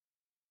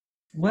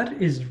What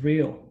is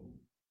real?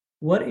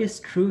 What is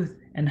truth,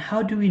 and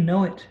how do we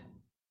know it?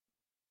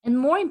 And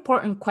more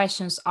important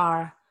questions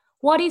are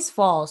what is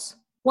false?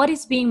 What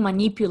is being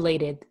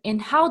manipulated?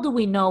 And how do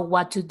we know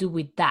what to do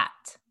with that?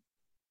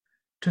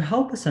 To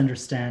help us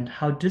understand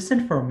how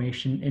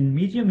disinformation and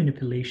media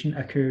manipulation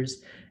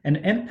occurs and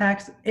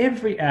impacts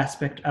every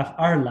aspect of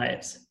our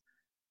lives,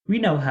 we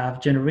now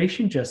have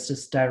Generation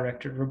Justice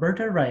Director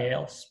Roberta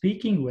Rael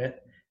speaking with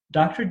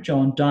Dr.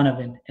 Joan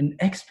Donovan, an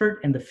expert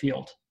in the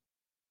field.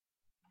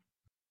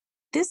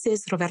 This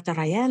is Roberta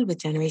Rael with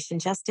Generation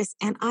Justice,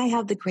 and I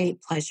have the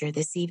great pleasure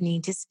this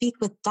evening to speak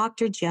with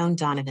Dr. Joan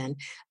Donovan,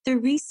 the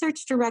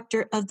Research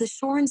Director of the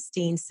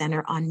Shorenstein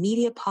Center on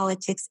Media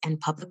Politics and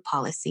Public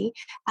Policy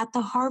at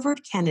the Harvard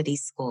Kennedy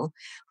School,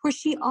 where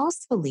she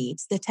also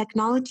leads the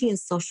Technology and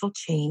Social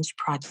Change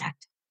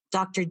Project.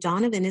 Dr.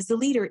 Donovan is a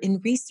leader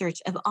in research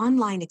of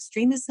online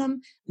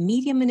extremism,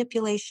 media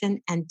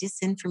manipulation, and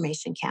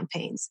disinformation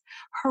campaigns.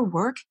 Her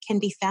work can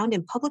be found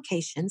in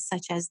publications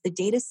such as The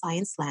Data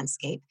Science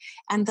Landscape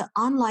and the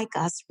Unlike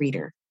Us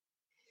Reader.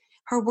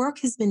 Her work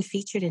has been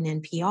featured in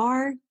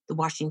NPR, The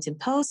Washington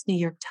Post, New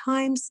York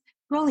Times,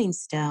 Rolling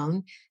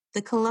Stone,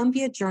 the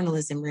Columbia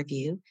Journalism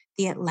Review,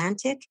 The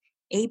Atlantic,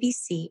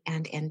 ABC,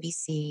 and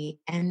NBC,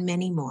 and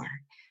many more.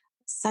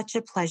 Such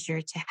a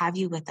pleasure to have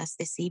you with us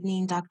this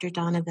evening, Dr.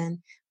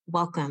 Donovan.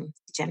 Welcome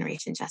to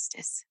Generation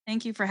Justice.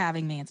 Thank you for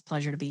having me. It's a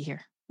pleasure to be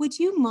here. Would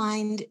you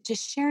mind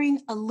just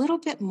sharing a little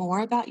bit more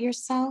about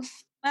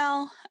yourself?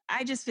 Well,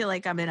 I just feel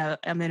like I'm in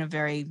a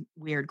very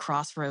weird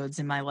crossroads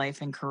in my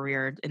life and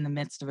career in the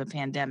midst of a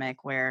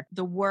pandemic where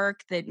the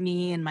work that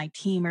me and my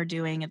team are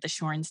doing at the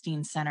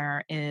Shorenstein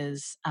Center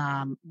is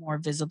more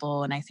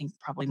visible and I think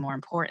probably more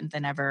important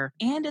than ever.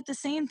 And at the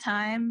same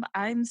time,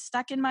 I'm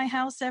stuck in my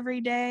house every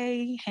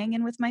day,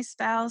 hanging with my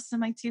spouse and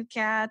my two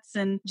cats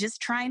and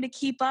just trying to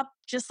keep up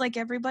just like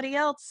everybody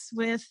else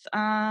with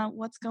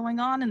what's going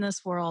on in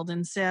this world.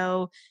 And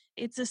so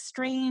it's a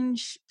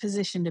strange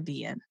position to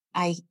be in.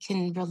 I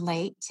can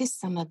relate to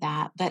some of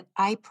that, but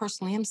I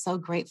personally am so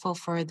grateful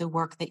for the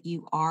work that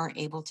you are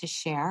able to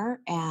share.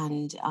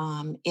 And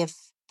if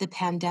the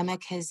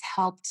pandemic has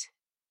helped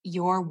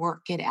your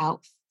work get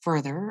out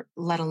further,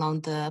 let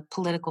alone the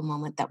political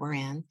moment that we're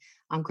in,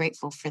 I'm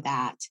grateful for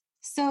that.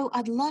 So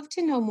I'd love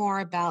to know more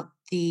about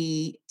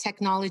the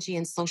Technology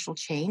and Social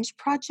Change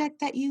project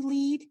that you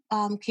lead.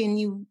 Can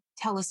you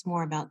tell us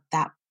more about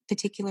that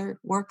particular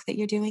work that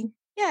you're doing?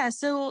 Yeah,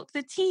 so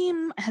the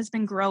team has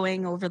been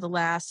growing over the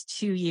last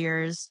 2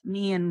 years.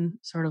 Me and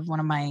sort of one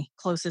of my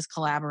closest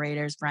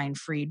collaborators, Brian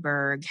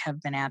Friedberg,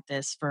 have been at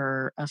this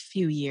for a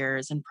few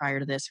years. And prior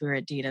to this, we were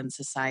at Data and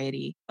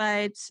Society.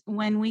 But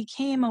when we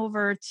came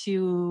over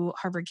to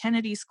Harvard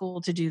Kennedy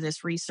School to do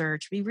this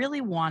research, we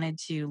really wanted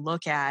to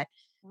look at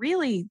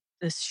really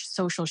the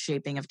social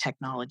shaping of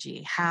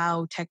technology,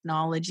 how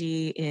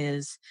technology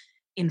is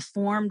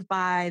informed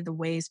by the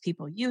ways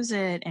people use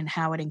it and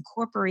how it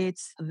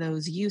incorporates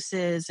those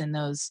uses and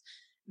those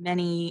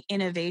many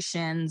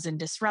innovations and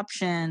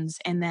disruptions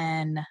and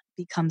then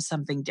becomes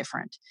something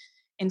different.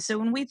 And so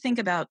when we think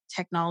about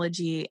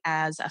technology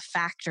as a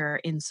factor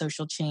in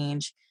social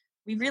change,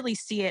 we really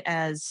see it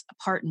as a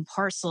part and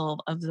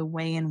parcel of the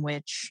way in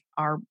which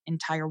our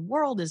entire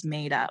world is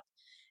made up.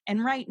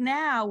 And right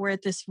now, we're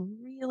at this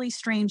really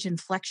strange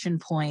inflection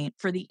point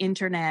for the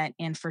internet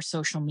and for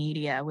social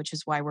media, which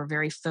is why we're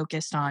very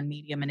focused on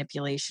media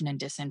manipulation and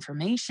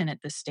disinformation at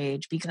this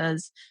stage.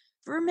 Because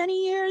for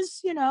many years,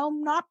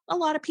 not a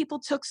lot of people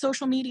took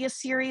social media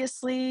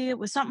seriously. It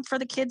was something for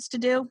the kids to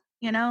do.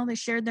 They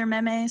shared their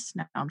memes.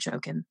 No, I'm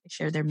joking. They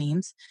shared their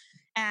memes.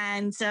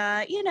 And,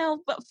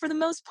 but for the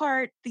most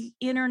part, the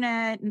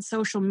internet and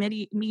social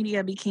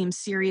media became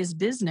serious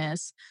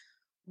business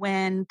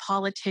when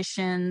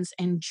politicians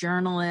and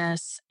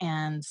journalists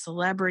and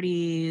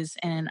celebrities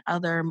and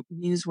other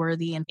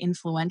newsworthy and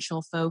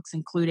influential folks,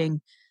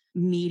 including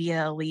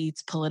media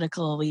elites,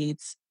 political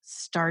elites,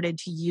 started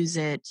to use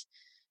it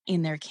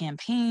in their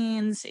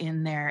campaigns,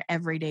 in their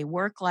everyday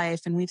work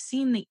life. And we've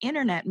seen the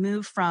internet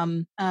move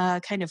from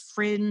a kind of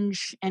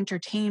fringe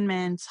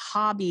entertainment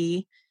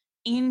hobby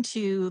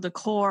into the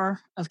core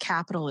of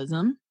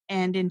capitalism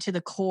and into the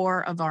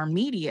core of our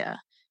media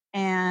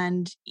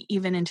and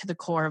even into the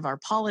core of our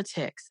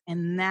politics.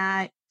 And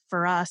that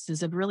for us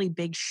is a really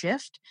big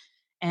shift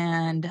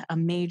and a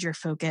major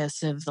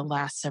focus of the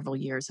last several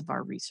years of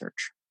our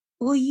research.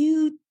 Will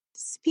you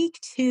speak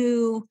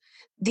to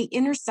the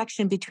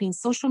intersection between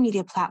social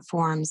media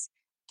platforms,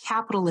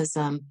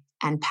 capitalism,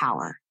 and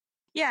power?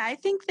 Yeah, I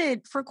think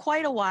that for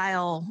quite a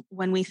while,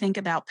 when we think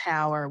about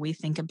power, we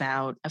think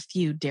about a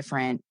few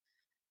different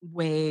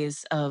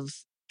ways of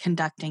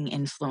conducting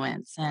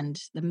influence. And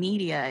the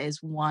media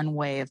is one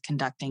way of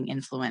conducting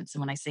influence.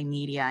 And when I say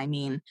media, I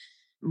mean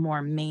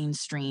more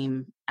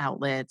mainstream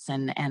outlets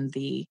and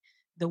the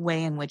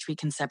way in which we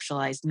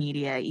conceptualized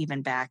media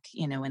even back,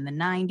 in the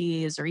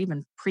 90s or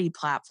even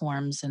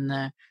pre-platforms in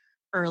the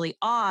early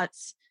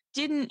aughts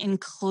didn't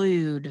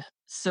include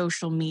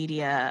social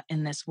media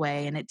in this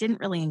way, and it didn't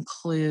really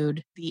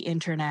include the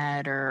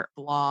internet or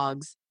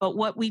blogs. But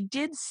what we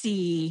did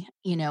see,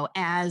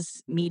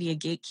 as media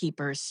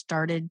gatekeepers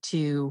started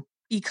to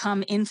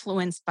become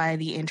influenced by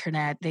the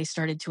internet, they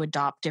started to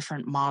adopt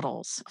different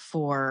models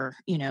for,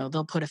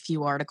 they'll put a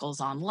few articles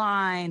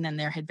online, and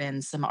there had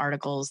been some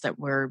articles that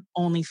were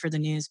only for the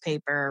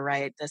newspaper,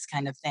 right? This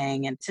kind of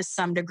thing. And to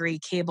some degree,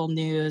 cable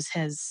news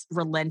has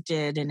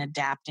relented in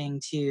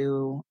adapting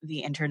to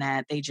the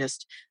internet. They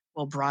just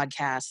will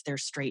broadcast their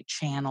straight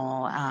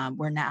channel.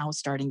 We're now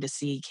starting to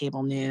see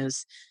cable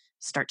news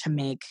start to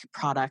make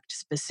product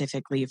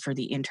specifically for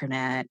the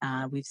internet.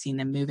 We've seen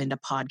them move into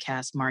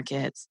podcast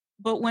markets.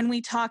 But when we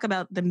talk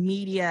about the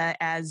media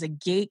as a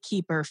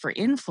gatekeeper for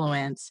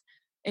influence,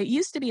 it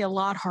used to be a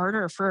lot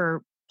harder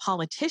for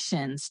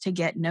politicians to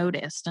get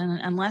noticed. And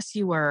unless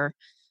you were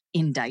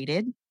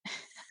indicted,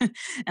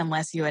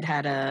 unless you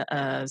had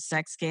a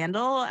sex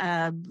scandal,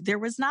 there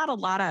was not a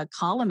lot of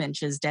column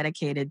inches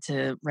dedicated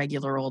to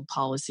regular old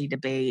policy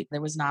debate.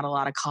 There was not a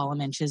lot of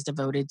column inches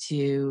devoted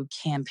to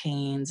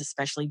campaigns,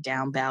 especially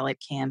down ballot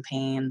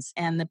campaigns.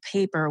 And the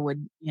paper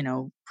would,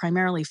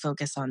 primarily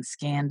focus on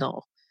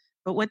scandal.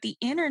 But what the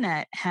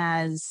internet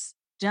has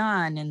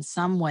done in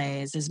some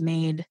ways is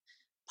made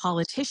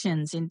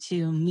politicians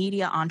into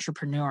media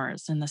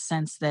entrepreneurs in the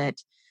sense that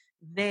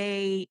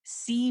they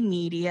see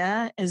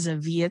media as a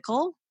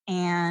vehicle.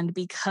 And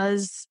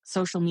because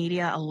social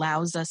media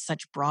allows us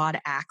such broad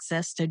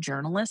access to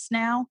journalists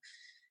now,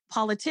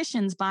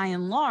 politicians by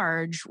and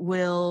large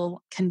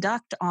will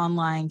conduct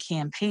online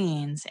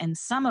campaigns, and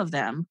some of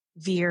them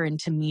veer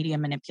into media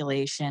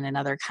manipulation and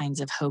other kinds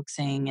of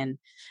hoaxing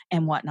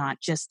and whatnot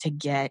just to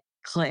get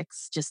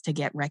clicks, just to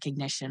get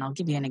recognition. I'll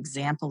give you an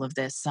example of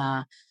this.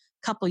 A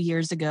couple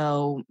years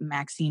ago,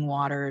 Maxine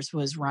Waters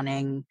was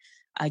running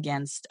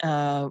against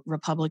a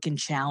Republican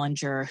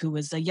challenger who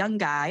was a young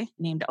guy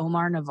named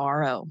Omar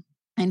Navarro.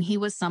 And he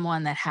was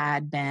someone that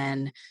had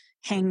been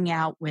hanging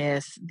out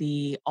with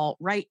the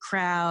alt-right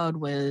crowd,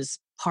 was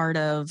part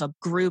of a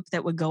group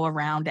that would go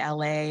around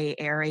LA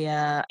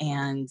area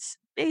and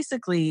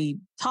basically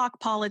talk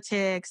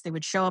politics. They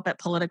would show up at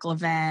political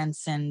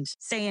events and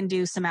say and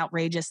do some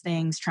outrageous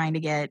things trying to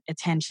get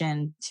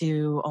attention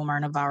to Omar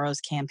Navarro's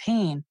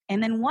campaign.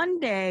 And then one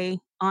day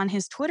on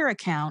his Twitter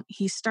account,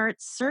 he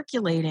starts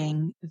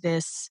circulating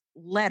this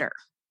letter.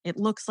 It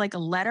looks like a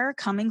letter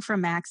coming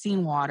from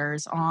Maxine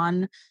Waters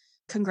on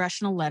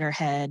congressional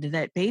letterhead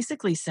that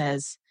basically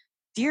says,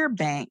 "Dear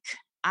bank,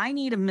 I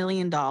need $1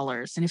 million.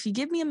 And if you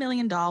give me $1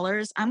 million,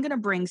 I'm going to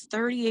bring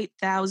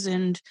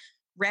 38,000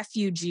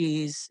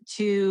 refugees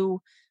to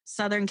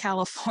Southern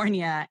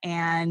California,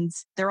 and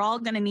they're all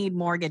going to need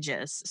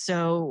mortgages.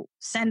 So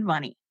send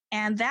money."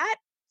 And that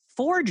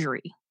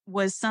forgery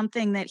was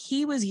something that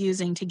he was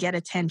using to get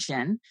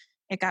attention.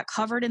 It got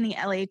covered in the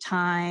LA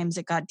Times.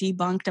 It got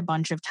debunked a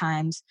bunch of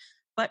times.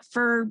 But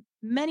for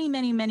many,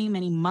 many, many,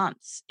 many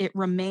months, it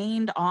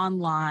remained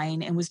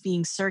online and was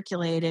being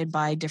circulated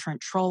by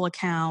different troll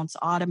accounts,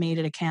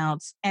 automated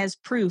accounts, as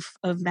proof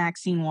of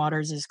Maxine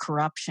Waters'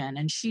 corruption.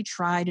 And she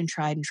tried and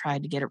tried and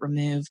tried to get it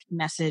removed,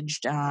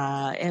 messaged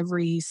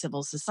every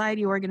civil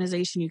society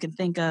organization you can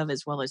think of,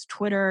 as well as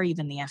Twitter,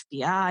 even the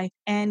FBI.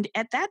 And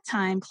at that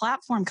time,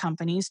 platform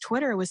companies,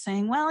 Twitter was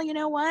saying, well, you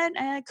know what?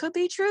 It could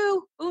be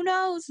true. Who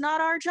knows?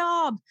 Not our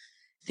job.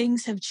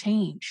 Things have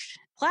changed.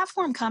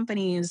 Platform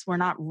companies were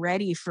not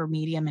ready for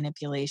media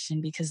manipulation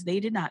because they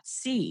did not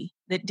see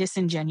that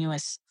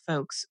disingenuous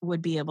folks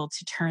would be able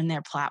to turn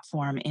their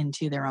platform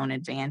into their own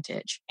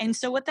advantage. And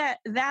so what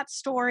that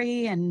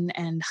story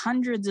and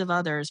hundreds of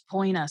others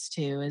point us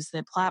to is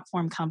that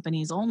platform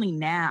companies only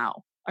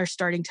now are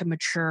starting to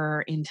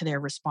mature into their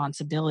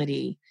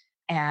responsibility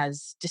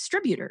as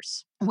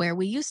distributors, where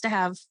we used to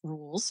have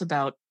rules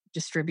about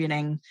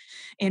distributing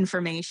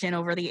information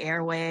over the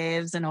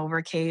airwaves and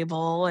over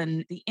cable,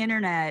 and the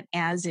internet,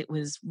 as it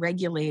was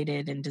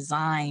regulated and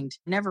designed,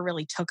 never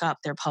really took up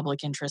their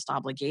public interest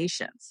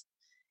obligations.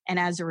 And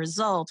as a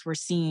result, we're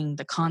seeing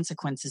the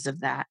consequences of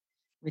that,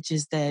 which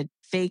is that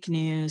fake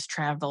news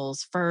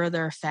travels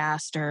further,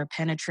 faster,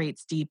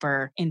 penetrates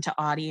deeper into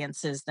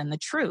audiences than the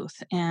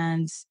truth.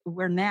 And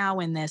we're now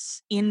in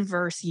this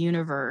inverse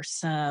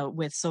universe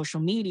with social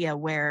media,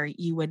 where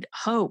you would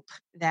hope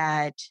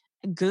that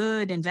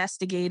good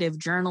investigative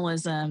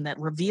journalism that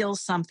reveals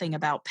something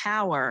about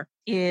power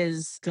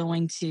is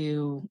going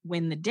to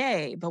win the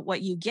day. But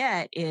what you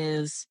get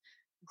is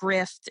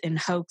grift and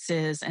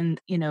hoaxes. And,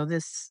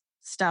 this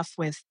stuff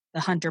with the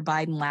Hunter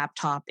Biden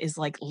laptop is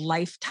like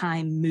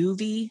Lifetime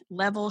movie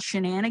level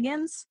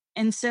shenanigans.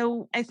 And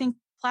so I think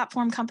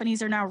platform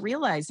companies are now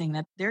realizing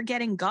that they're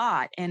getting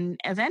got, and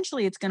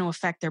eventually it's going to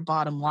affect their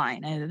bottom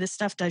line. And this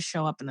stuff does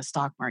show up in the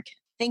stock market.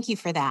 Thank you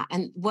for that.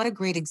 And what a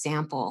great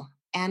example.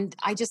 And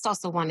I just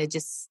also want to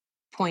just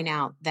point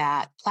out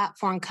that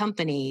platform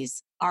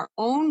companies are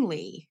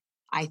only,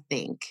 I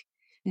think,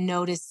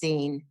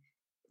 noticing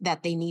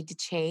that they need to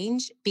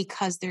change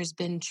because there's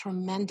been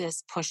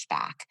tremendous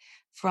pushback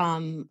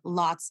from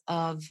lots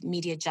of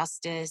media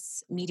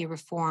justice, media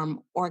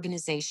reform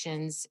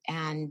organizations,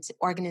 and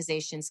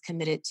organizations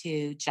committed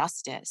to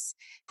justice,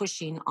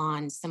 pushing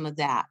on some of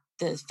that.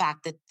 The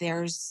fact that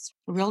there's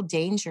real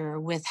danger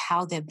with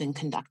how they've been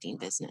conducting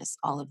business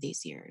all of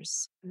these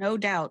years. No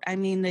doubt. I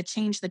mean, the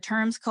Change the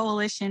Terms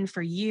Coalition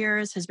for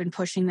years has been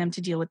pushing them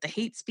to deal with the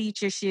hate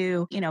speech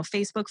issue.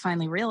 Facebook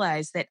finally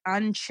realized that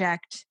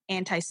unchecked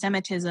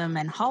anti-Semitism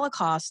and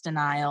Holocaust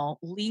denial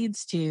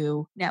leads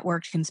to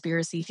networked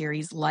conspiracy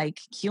theories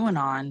like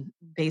QAnon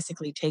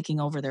basically taking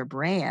over their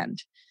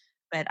brand.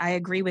 But I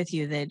agree with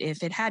you that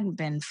if it hadn't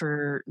been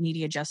for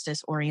media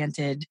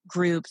justice-oriented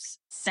groups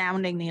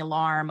sounding the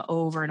alarm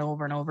over and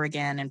over and over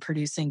again and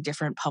producing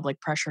different public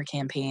pressure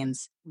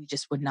campaigns, we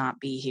just would not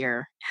be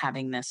here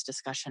having this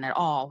discussion at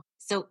all.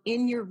 So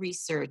in your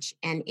research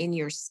and in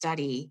your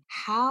study,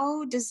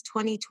 how does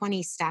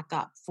 2020 stack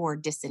up for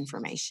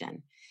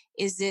disinformation?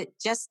 Is it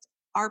just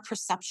our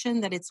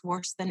perception that it's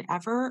worse than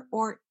ever,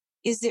 or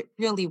is it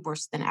really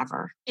worse than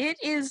ever? It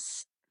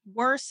is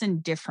worse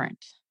and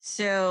different.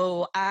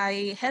 So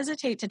I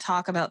hesitate to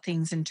talk about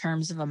things in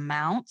terms of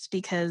amounts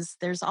because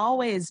there's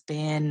always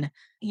been,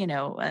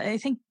 I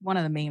think one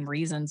of the main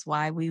reasons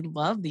why we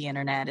love the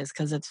internet is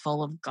because it's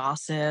full of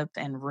gossip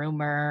and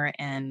rumor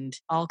and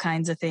all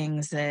kinds of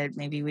things that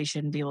maybe we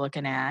shouldn't be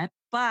looking at.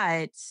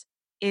 But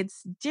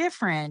it's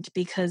different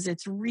because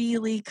it's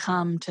really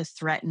come to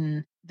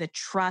threaten the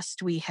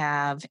trust we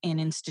have in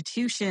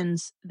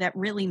institutions that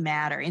really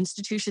matter,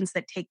 institutions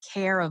that take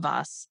care of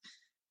us,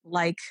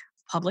 like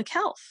public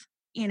health.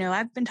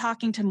 I've been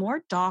talking to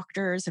more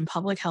doctors and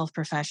public health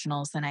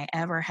professionals than I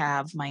ever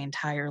have my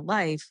entire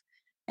life.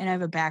 And I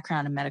have a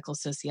background in medical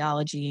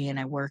sociology and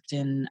I worked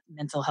in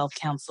mental health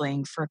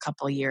counseling for a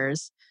couple of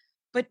years.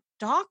 But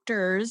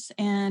doctors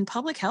and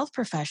public health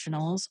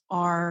professionals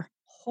are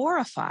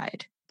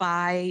horrified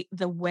by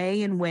the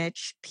way in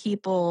which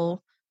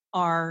people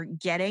are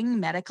getting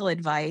medical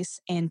advice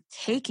and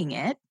taking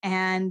it.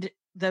 And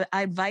the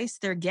advice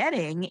they're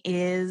getting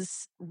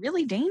is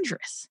really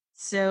dangerous.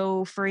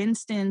 So, for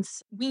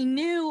instance, we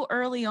knew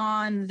early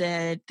on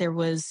that there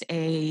was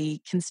a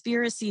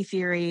conspiracy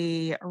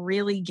theory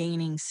really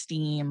gaining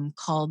steam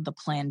called the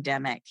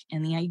Plandemic.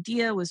 And the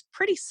idea was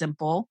pretty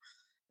simple,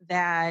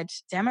 that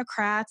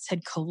Democrats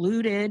had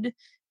colluded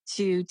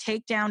to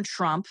take down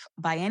Trump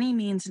by any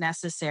means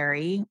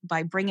necessary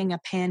by bringing a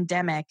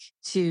pandemic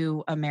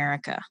to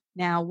America.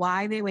 Now,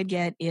 why they would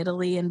get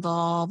Italy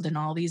involved and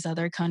all these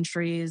other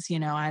countries,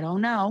 I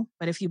don't know.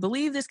 But if you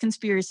believe this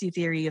conspiracy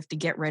theory, you have to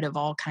get rid of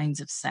all kinds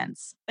of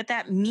sense. But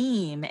that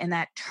meme and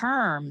that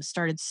term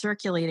started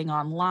circulating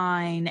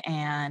online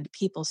and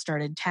people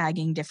started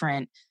tagging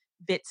different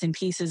bits and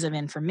pieces of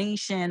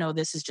information. Oh,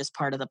 this is just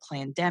part of the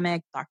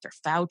pandemic. Dr.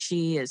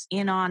 Fauci is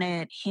in on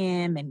it,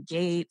 him and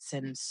Gates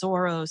and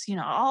Soros,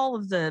 all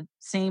of the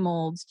same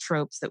old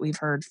tropes that we've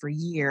heard for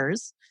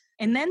years.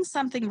 And then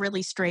something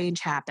really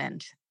strange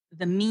happened.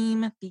 The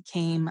meme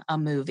became a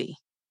movie.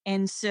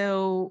 And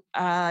so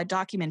a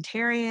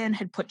documentarian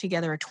had put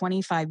together a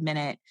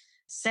 25-minute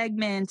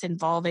segment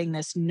involving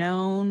this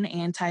known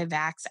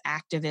anti-vax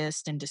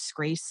activist and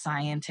disgraced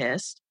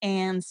scientist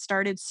and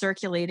started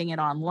circulating it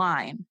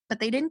online. But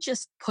they didn't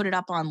just put it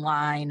up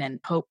online and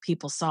hope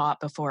people saw it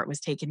before it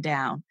was taken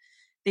down.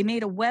 They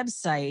made a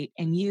website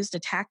and used a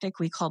tactic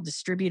we call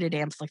distributed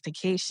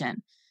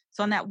amplification.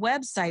 So on that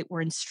website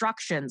were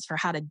instructions for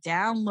how to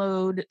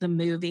download the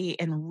movie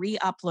and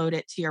re-upload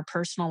it to your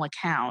personal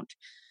account,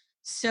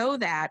 so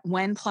that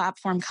when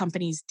platform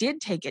companies did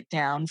take it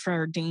down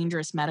for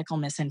dangerous medical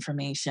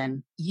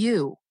misinformation,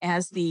 you,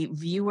 as the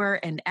viewer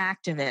and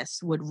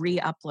activist, would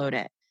re-upload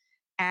it.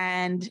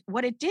 And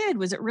what it did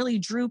was it really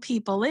drew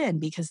people in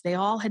because they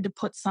all had to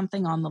put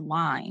something on the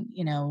line.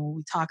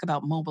 We talk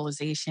about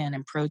mobilization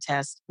and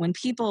protest. When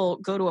people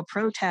go to a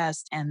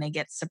protest and they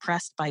get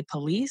suppressed by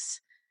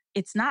police,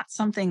 it's not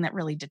something that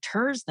really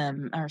deters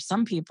them or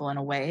some people in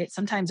a way.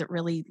 Sometimes it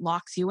really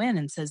locks you in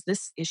and says,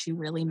 this issue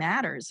really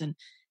matters. And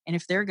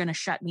if they're going to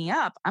shut me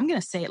up, I'm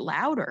going to say it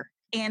louder.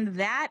 And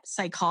that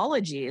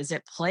psychology is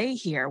at play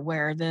here,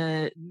 where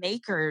the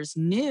makers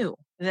knew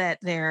that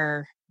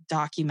their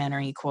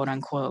documentary, quote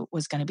unquote,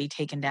 was going to be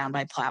taken down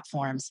by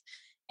platforms.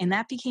 And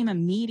that became a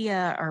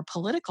media or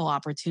political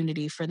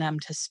opportunity for them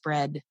to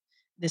spread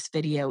this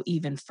video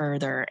even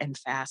further and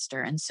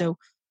faster. And so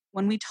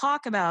when we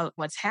talk about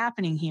what's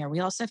happening here, we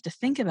also have to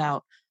think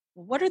about,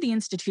 well, what are the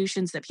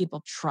institutions that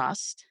people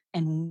trust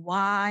and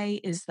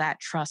why is that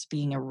trust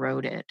being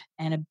eroded?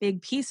 And a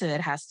big piece of it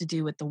has to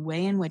do with the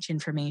way in which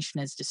information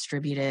is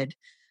distributed,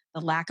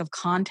 the lack of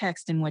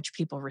context in which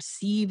people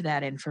receive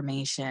that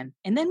information,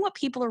 and then what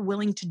people are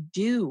willing to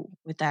do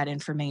with that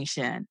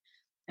information.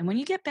 And when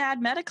you get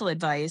bad medical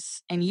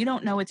advice and you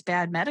don't know it's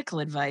bad medical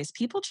advice,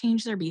 people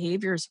change their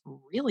behaviors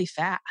really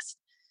fast.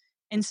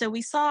 And so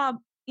we saw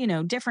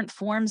different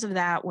forms of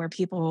that where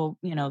people,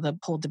 the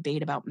whole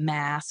debate about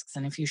masks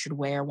and if you should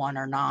wear one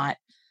or not,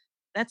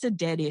 that's a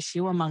dead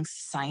issue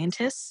amongst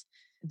scientists.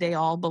 They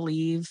all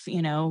believe,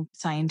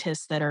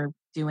 scientists that are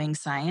doing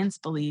science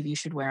believe you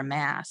should wear a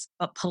mask.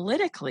 But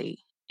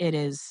politically, it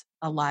is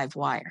a live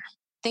wire.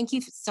 Thank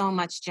you so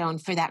much, Joan,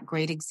 for that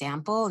great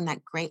example and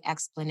that great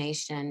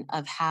explanation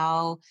of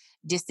how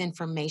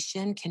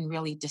disinformation can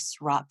really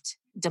disrupt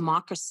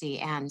democracy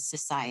and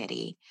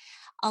society.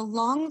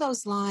 Along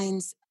those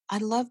lines,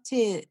 I'd love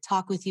to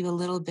talk with you a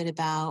little bit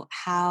about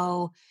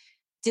how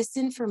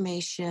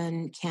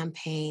disinformation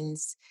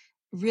campaigns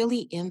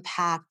really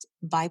impact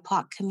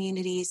BIPOC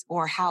communities,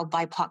 or how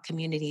BIPOC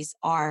communities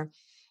are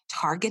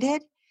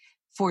targeted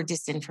for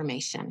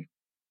disinformation.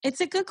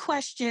 It's a good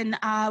question.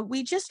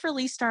 We just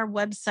released our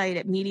website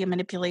at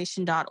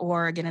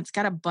mediamanipulation.org, and it's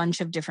got a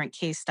bunch of different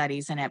case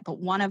studies in it. But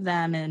one of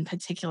them in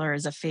particular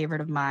is a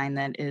favorite of mine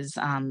that is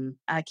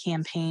a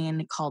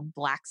campaign called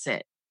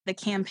Blacksit. The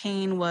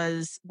campaign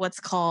was what's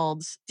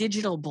called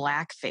digital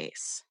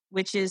blackface,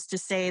 which is to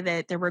say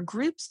that there were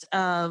groups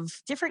of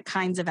different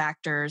kinds of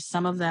actors.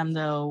 Some of them,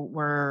 though,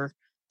 were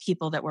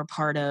people that were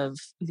part of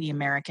the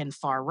American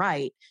far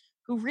right,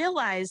 who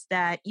realized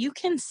that you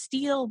can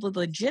steal the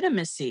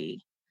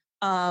legitimacy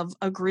of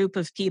a group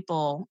of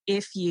people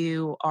if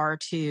you are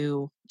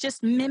to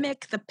just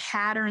mimic the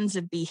patterns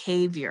of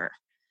behavior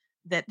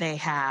that they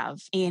have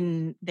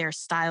in their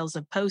styles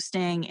of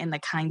posting and the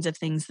kinds of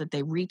things that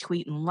they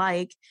retweet and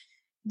like.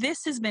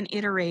 This has been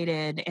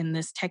iterated, and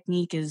this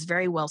technique is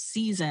very well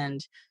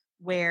seasoned,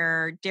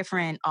 where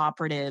different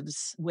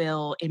operatives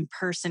will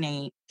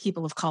impersonate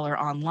people of color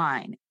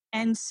online.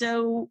 And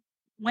so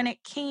when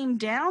it came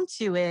down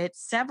to it,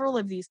 several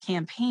of these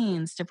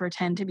campaigns to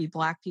pretend to be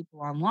Black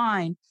people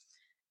online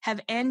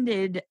have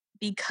ended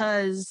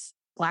because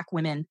Black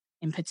women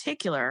in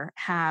particular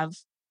have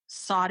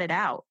sought it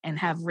out and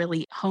have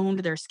really honed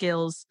their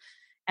skills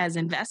as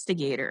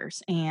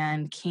investigators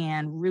and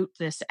can root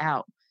this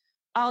out.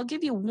 I'll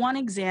give you one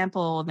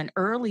example of an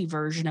early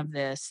version of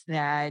this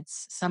that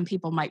some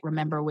people might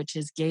remember, which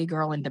is Gay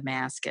Girl in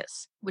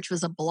Damascus, which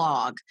was a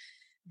blog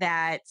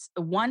that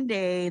one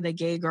day the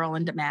gay girl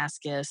in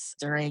Damascus,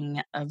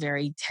 during a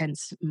very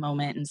tense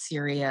moment in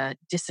Syria,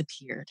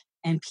 disappeared.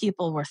 And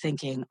people were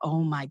thinking,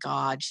 oh my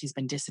God, she's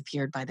been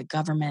disappeared by the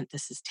government.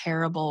 This is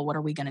terrible. What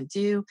are we going to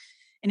do?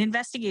 And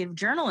investigative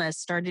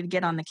journalists started to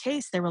get on the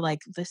case. They were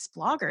like, this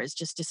blogger has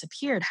just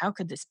disappeared. How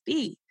could this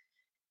be?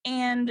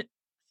 And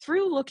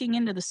through looking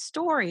into the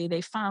story,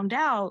 they found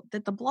out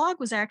that the blog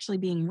was actually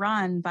being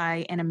run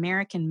by an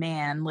American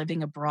man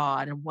living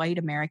abroad, a white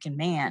American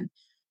man,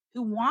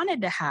 who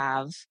wanted to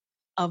have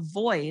a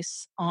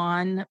voice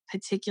on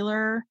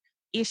particular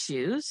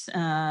issues,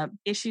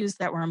 issues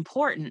that were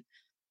important,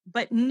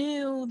 but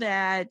knew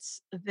that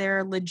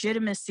their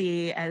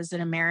legitimacy as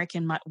an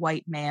American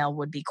white male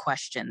would be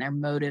questioned, their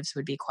motives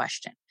would be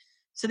questioned.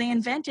 So they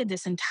invented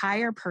this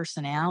entire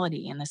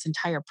personality and this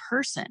entire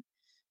person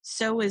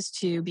so as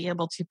to be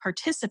able to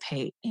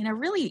participate in a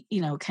really,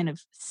 kind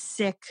of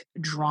sick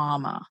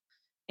drama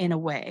in a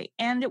way.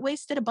 And it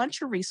wasted a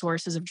bunch of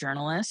resources of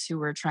journalists who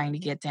were trying to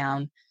get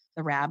down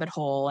the rabbit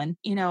hole. And,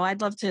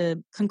 I'd love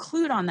to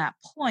conclude on that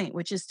point,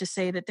 which is to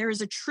say that there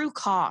is a true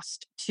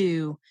cost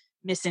to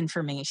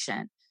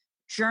misinformation.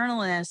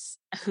 Journalists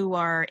who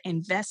are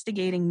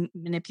investigating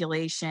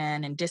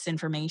manipulation and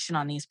disinformation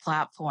on these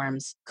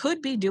platforms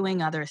could be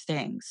doing other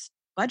things.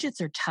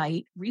 Budgets are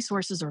tight,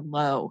 resources are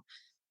low.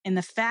 And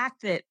the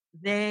fact that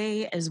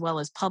they, as well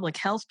as public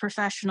health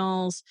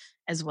professionals,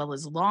 as well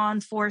as law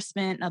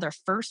enforcement and other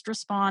first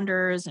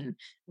responders, and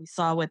we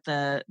saw with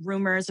the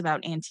rumors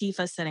about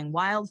Antifa setting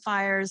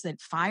wildfires, that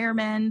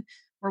firemen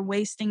were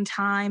wasting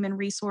time and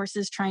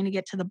resources trying to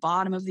get to the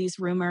bottom of these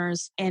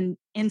rumors. And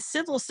in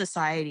civil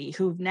society,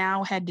 who've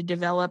now had to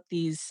develop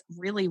these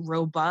really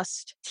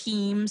robust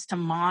teams to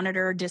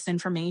monitor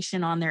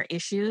disinformation on their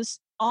issues,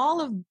 all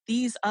of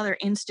these other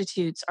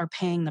institutes are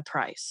paying the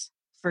price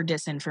for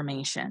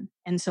disinformation.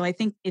 And so I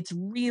think it's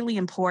really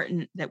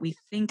important that we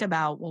think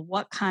about, well,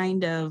 what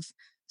kind of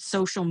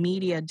social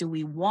media do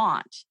we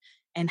want?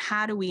 And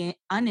how do we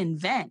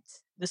uninvent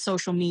the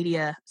social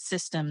media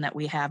system that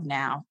we have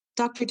now?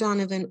 Dr.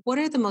 Donovan, what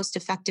are the most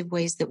effective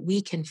ways that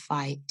we can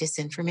fight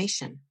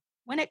disinformation?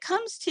 When it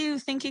comes to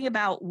thinking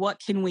about what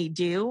can we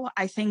do,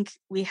 I think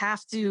we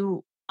have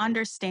to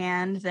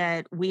understand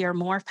that we are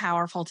more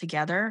powerful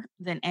together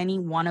than any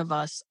one of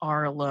us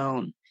are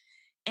alone.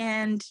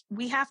 And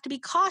we have to be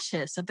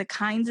cautious of the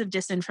kinds of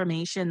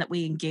disinformation that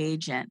we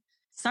engage in.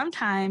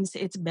 Sometimes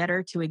it's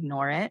better to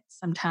ignore it.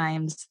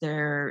 Sometimes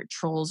their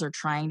trolls are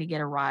trying to get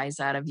a rise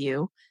out of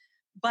you.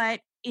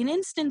 But in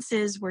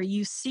instances where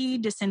you see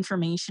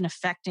disinformation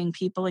affecting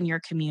people in your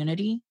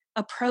community,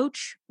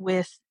 approach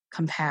with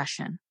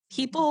compassion.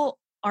 People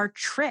are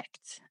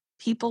tricked.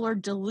 People are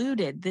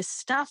deluded. This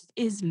stuff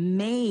is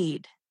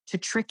made to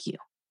trick you.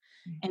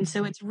 And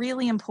so it's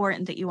really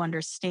important that you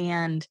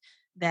understand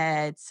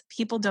that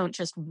people don't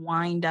just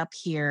wind up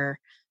here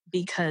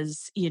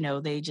because,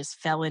 they just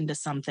fell into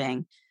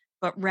something,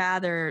 but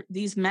rather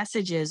these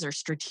messages are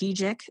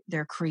strategic.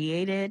 They're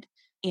created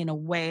in a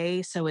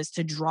way so as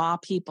to draw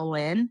people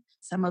in.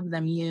 Some of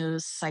them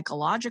use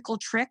psychological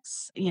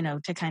tricks,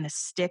 to kind of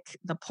stick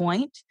the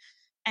point.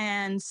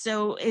 And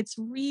so it's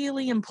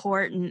really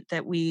important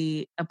that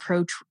we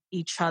approach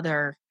each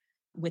other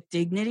with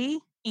dignity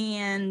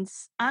and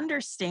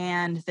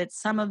understand that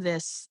some of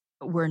this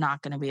we're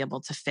not going to be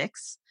able to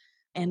fix.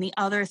 And the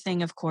other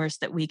thing, of course,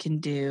 that we can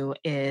do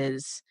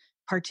is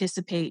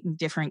participate in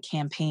different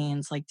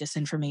campaigns like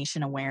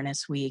Disinformation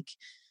Awareness Week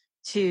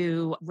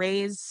to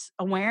raise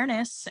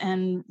awareness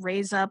and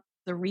raise up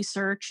the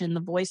research and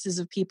the voices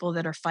of people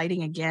that are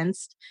fighting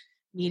against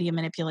media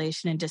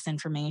manipulation and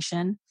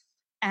disinformation.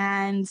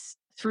 And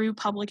through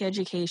public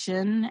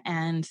education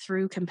and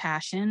through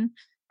compassion,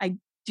 I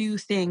do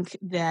think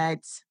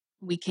that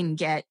we can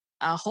get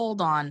a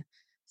hold on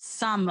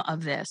some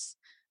of this.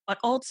 But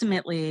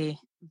ultimately,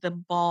 the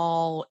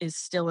ball is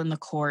still in the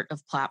court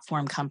of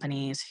platform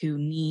companies who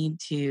need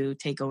to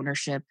take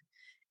ownership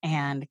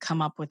and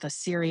come up with a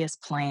serious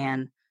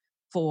plan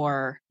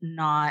for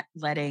not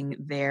letting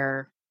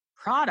their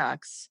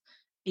products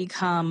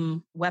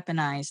become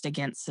weaponized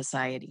against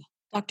society.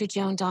 Dr.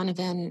 Joan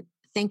Donovan,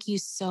 thank you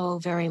so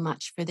very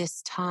much for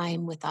this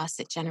time with us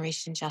at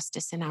Generation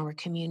Justice in our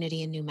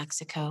community in New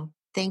Mexico.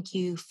 Thank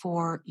you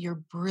for your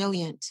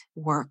brilliant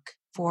work,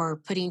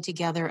 for putting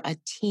together a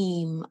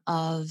team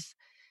of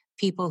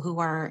people who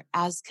are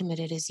as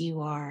committed as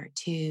you are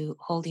to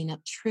holding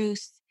up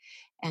truth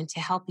and to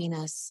helping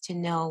us to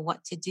know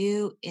what to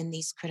do in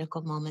these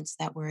critical moments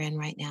that we're in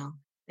right now.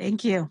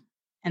 Thank you.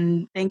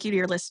 And thank you to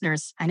your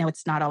listeners. I know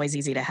it's not always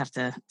easy to have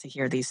to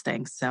hear these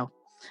things, so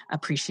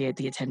appreciate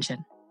the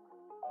attention.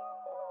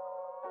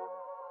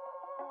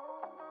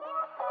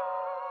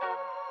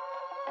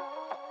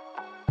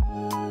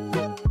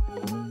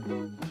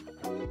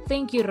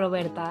 Thank you,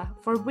 Roberta,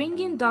 for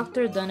bringing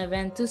Dr.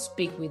 Donovan to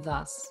speak with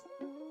us.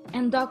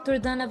 And Dr.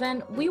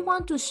 Donovan, we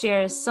want to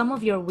share some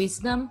of your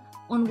wisdom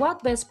on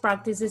what best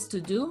practices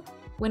to do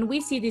when we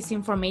see this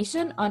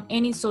information on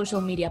any social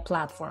media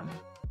platform.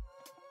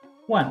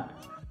 1.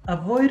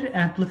 Avoid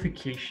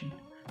amplification.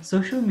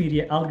 Social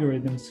media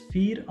algorithms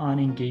feed on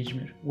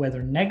engagement,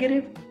 whether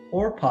negative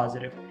or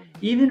positive.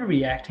 Even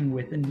reacting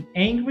with an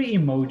angry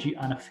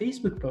emoji on a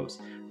Facebook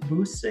post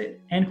boosts it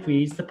and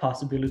creates the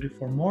possibility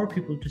for more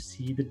people to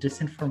see the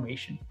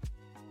disinformation.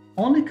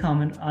 Only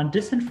comment on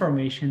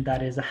disinformation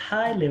that is a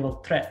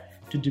high-level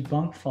threat to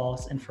debunk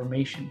false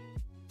information.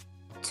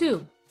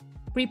 2.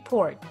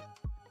 Report.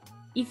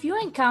 If you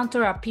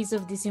encounter a piece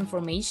of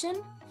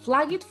disinformation,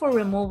 flag it for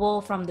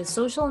removal from the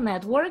social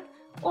network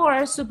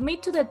or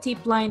submit to the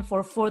tip line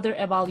for further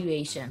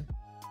evaluation.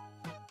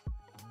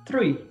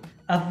 3.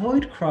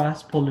 Avoid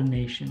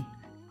cross-pollination.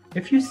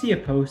 If you see a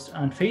post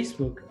on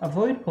Facebook,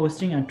 avoid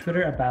posting on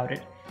Twitter about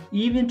it,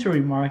 even to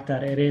remark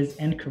that it is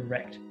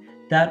incorrect.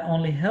 That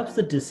only helps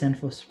the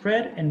disinfo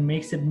spread and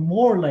makes it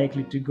more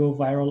likely to go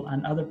viral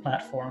on other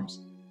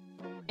platforms.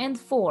 And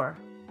 4.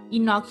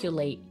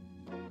 Inoculate.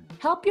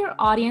 Help your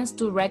audience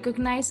to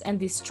recognize and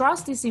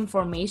distrust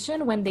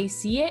disinformation when they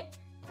see it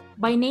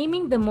by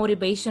naming the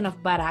motivation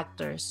of bad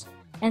actors,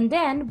 and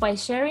then by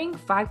sharing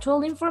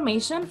factual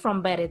information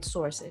from vetted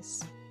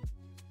sources.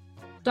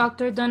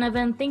 Dr.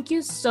 Donovan, thank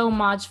you so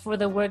much for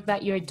the work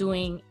that you're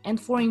doing and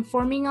for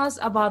informing us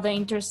about the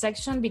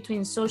intersection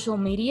between social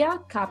media,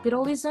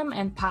 capitalism,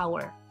 and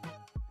power.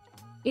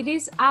 It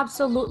is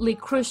absolutely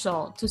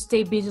crucial to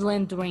stay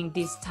vigilant during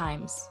these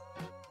times.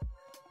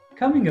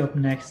 Coming up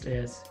next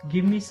is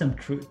Give Me Some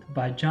Truth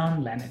by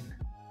John Lennon.